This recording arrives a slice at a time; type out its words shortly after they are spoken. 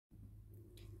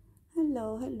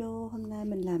Hello, hello, hôm nay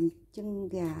mình làm chân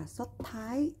gà sốt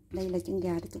Thái. Đây là chân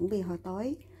gà để chuẩn bị hồi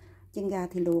tối. Chân gà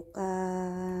thì luộc,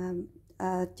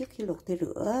 trước khi luộc thì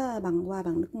rửa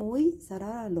bằng nước muối, sau đó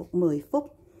là luộc 10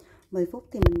 phút. 10 phút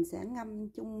thì mình sẽ ngâm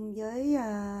chung với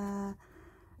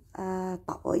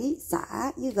tỏi,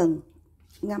 sả với gừng.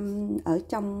 Ngâm ở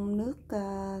trong nước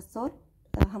sốt,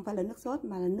 không phải là nước sốt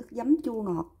mà là nước giấm chua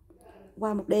ngọt.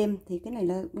 Qua một đêm thì cái này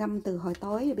là ngâm từ hồi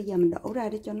tối, rồi bây giờ mình đổ ra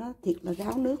để cho nó thiệt là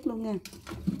ráo nước luôn nha.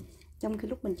 Trong khi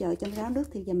lúc mình chờ cho nó ráo nước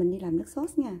thì giờ mình đi làm nước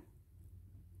sốt nha.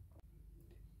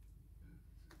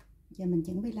 Giờ mình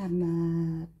chuẩn bị làm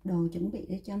đồ chuẩn bị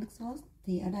để cho nước sốt.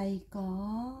 Thì ở đây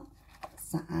có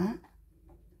sả,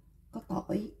 có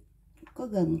tỏi, có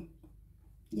gừng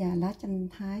và lá chanh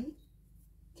Thái.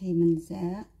 Thì mình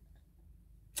sẽ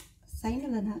sấy nó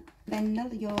lên hết, blend nó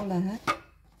vô là hết.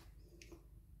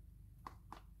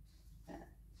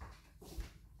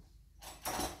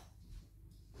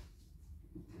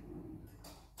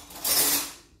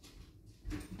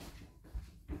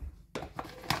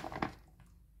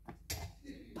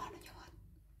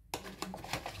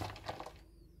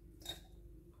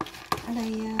 Ở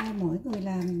đây mỗi người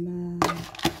làm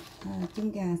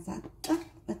chân gà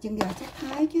chân gà sốt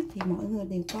Thái chứ thì mỗi người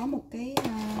đều có một cái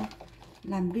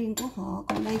làm riêng của họ,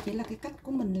 còn đây chỉ là cái cách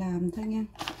của mình làm thôi nha,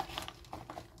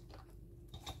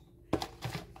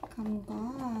 không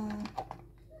có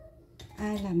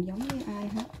ai làm giống như ai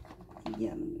hết. Thì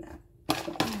giờ mình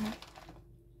hết.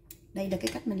 Đây là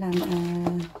cái cách mình làm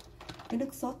cái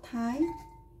nước sốt Thái,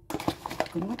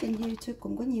 cũng có trên YouTube,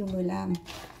 cũng có nhiều người làm.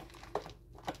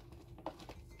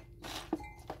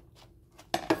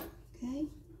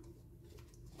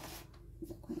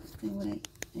 Qua đây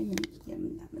để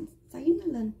mình sấy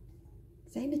nó lên,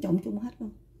 sấy nó trộn chung hết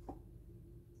luôn.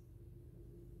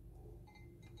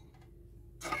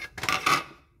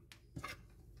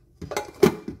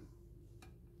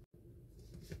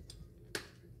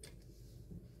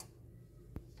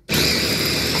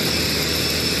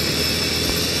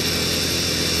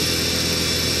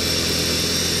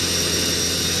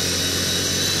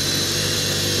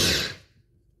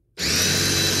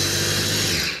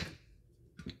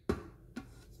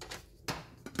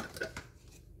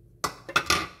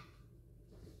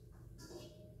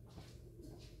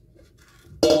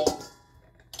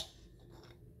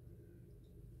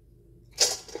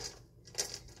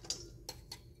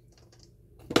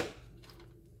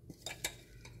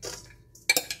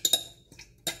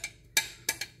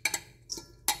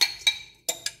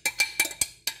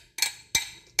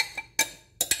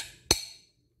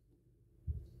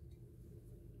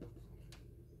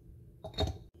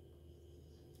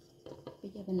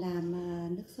 Bây giờ mình làm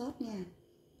nước sốt nha.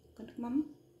 Có nước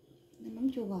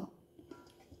mắm chua ngọt,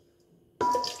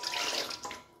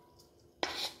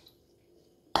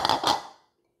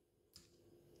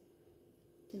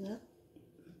 tương ớt,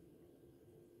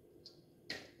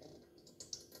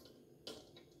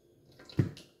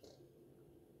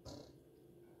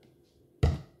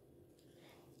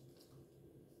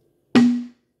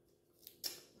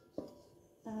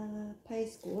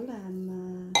 paste của làm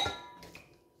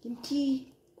kim chi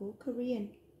của Korean,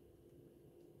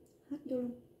 hết vô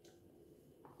luôn.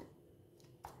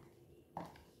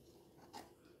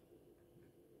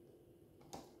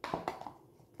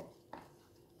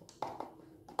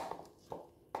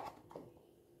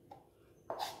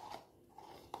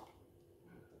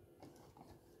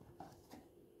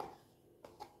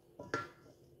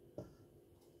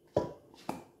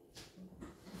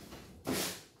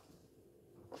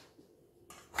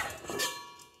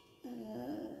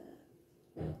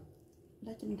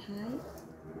 Lá chanh Thái,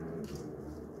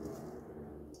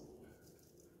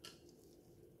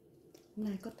 hôm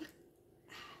nay có tắc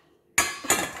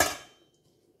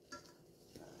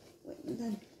quậy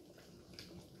lên.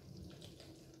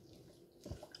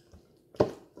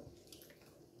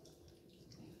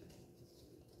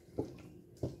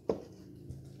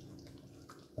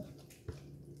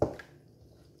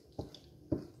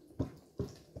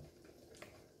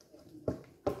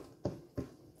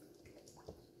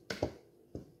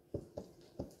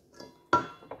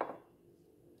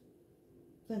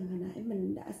 Vâng, hồi nãy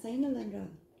mình đã sấy nó lên rồi,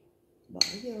 bỏ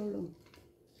vô luôn.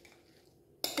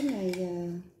 Cái này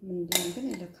mình làm cái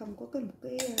này là không có một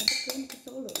cái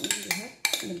số lượng gì hết,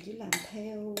 mình chỉ làm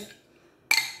theo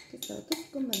cái sở thích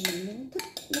của mình muốn thích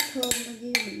nó thơm bao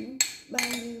nhiêu, mình muốn bao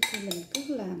nhiêu thì mình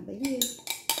cứ làm bấy nhiêu,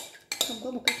 không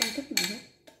có một cái công thức nào hết.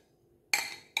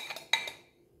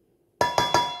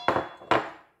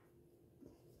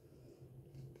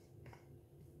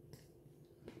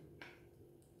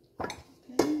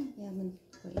 Giờ mình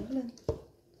quậy lên.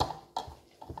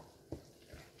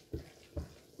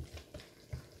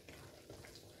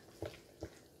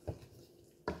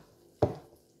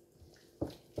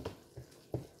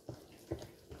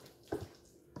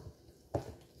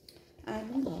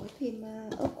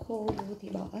 khô vô thì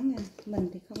bỏ nha. Mình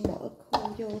thì không bỏ ớt khô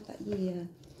vô, tại vì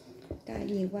cay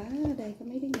nhiều quá ở đây có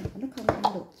mấy đứa nhỏ nó không ăn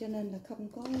được, cho nên là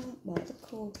không có bỏ ớt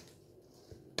khô.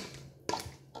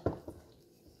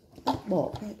 Ớt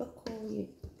bột hay ớt khô gì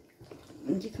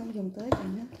mình chỉ không dùng tới thì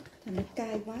nó thành nó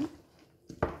cay quá.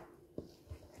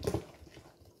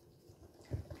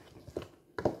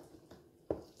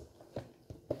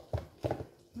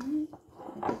 Đấy,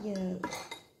 bây giờ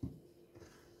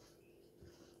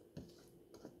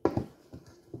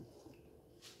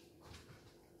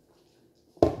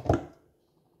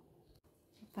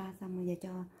pha xong bây giờ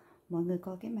cho mọi người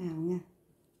coi cái màu nha.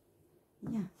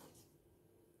 Đúng nha,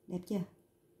 đẹp chưa,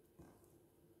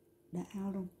 đã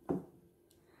ao luôn.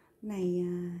 Này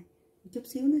chút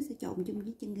xíu nó sẽ trộn chung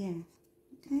với chân gà.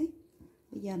 Ok,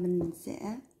 bây giờ mình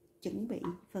sẽ chuẩn bị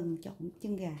phần trộn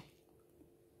chân gà.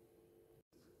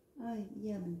 Bây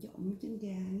giờ mình trộn chân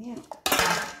gà nha,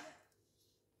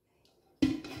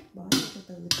 bỏ vô từ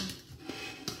từ thôi.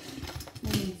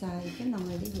 Nên mình xài cái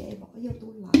nồi để dễ bỏ vô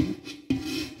tủ lạnh.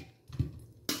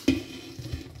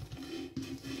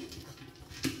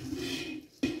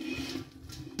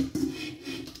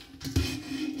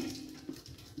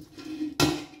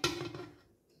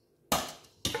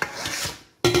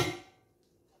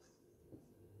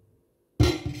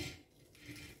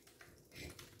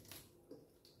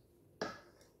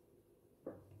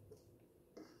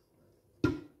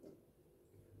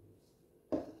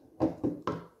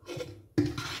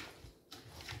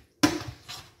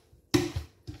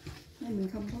 Mình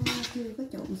không có chưa có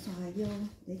trộn xoài vô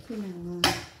để khi nào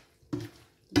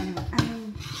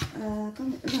ăn, có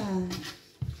nghĩa là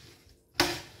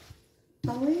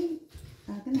tối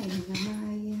cái này là ngày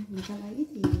mai người ta lấy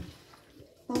thì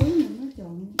tối mình nó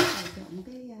trộn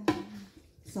cái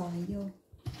xoài vô.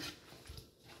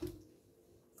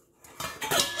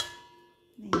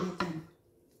 Này nha chồng.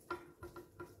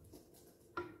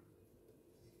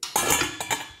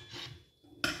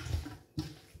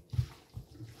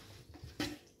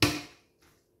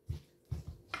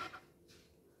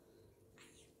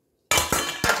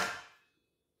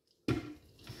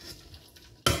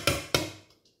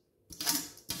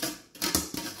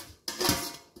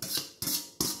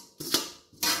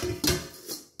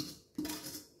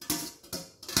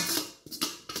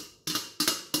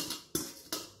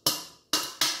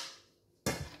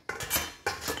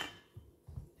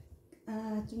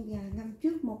 Chân gà ngâm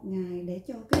trước 1 ngày để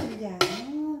cho cái chân gà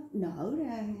nó nở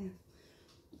ra nha.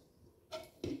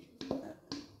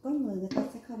 Có người ta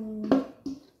sẽ không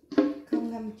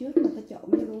ngâm trước mà ta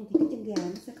trộn vô luôn thì cái chân gà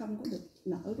nó sẽ không có được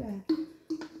nở ra.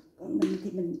 Còn mình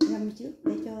thì mình ngâm trước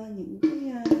để cho những cái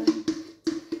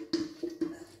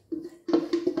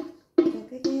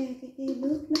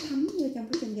nước nó thấm vô trong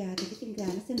cái chân gà thì cái chân gà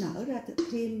nó sẽ nở ra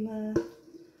thêm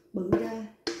bự ra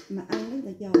mà ăn nó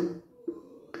là giòn.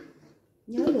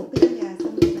 Nhớ luộc cái chân gà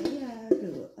xong rồi phải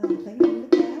rửa, phải ngâm nước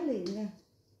đá liền nha.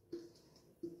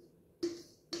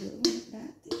 Rửa nước đá.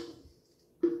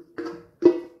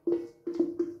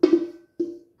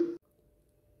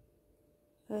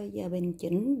 Bây giờ mình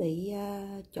chuẩn bị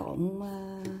trộn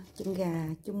chân gà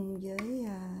chung với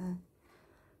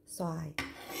xoài.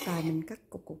 Xoài mình cắt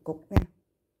cục nha.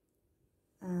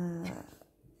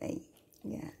 Đây,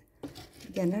 dạ.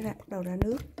 Giờ nó bắt đầu ra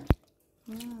nước.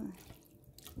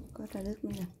 Có ra nước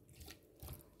nữa nè.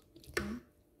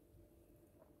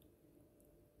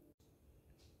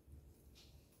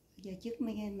 Giờ trước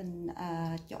mình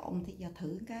trộn thì giờ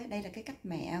thử cái đây là cái cách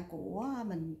mẹ của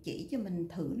mình chỉ cho mình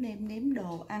thử nêm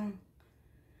đồ ăn.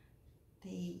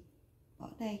 Thì bỏ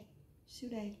đây, xíu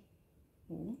đây,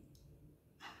 muỗng.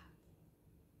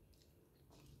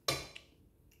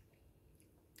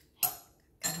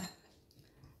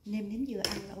 Nêm vừa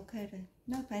ăn là ok rồi.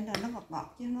 Nó phải là nó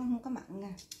ngọt chứ nó không có mặn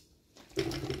nha.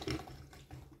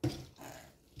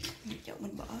 Chỗ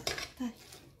mình bỏ thôi.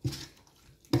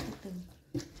 Từ từ.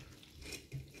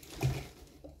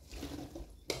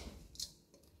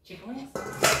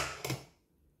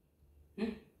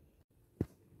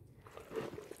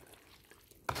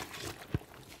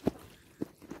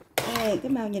 Ê,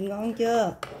 cái màu nhìn ngon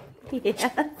chưa?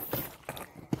 Yeah.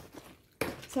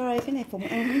 Sorry, cái này Phụng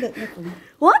ăn không được nha Phụng.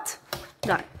 What?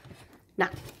 No. No.